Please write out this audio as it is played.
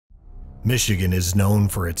Michigan is known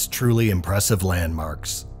for its truly impressive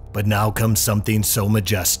landmarks, but now comes something so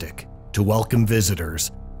majestic to welcome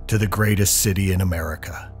visitors to the greatest city in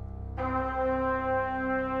America.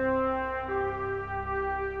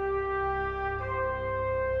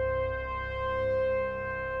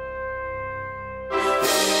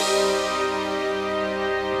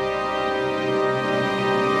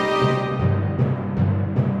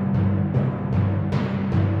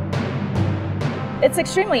 It's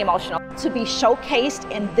extremely emotional to be showcased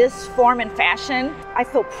in this form and fashion. I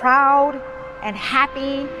feel proud and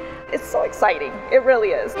happy. It's so exciting. It really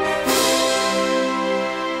is.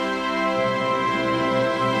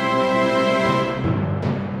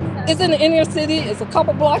 It's in the inner city. It's a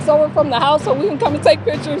couple blocks over from the house, so we can come and take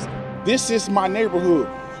pictures. This is my neighborhood.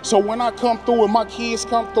 So when I come through and my kids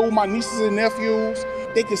come through, my nieces and nephews,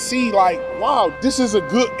 they can see like, wow, this is a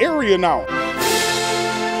good area now.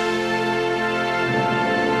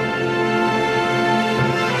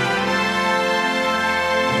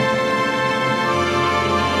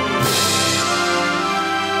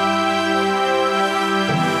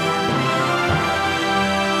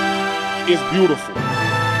 It's beautiful.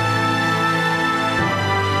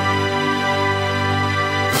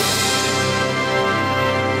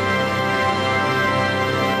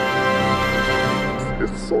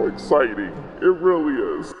 It's so exciting. It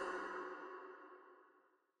really is.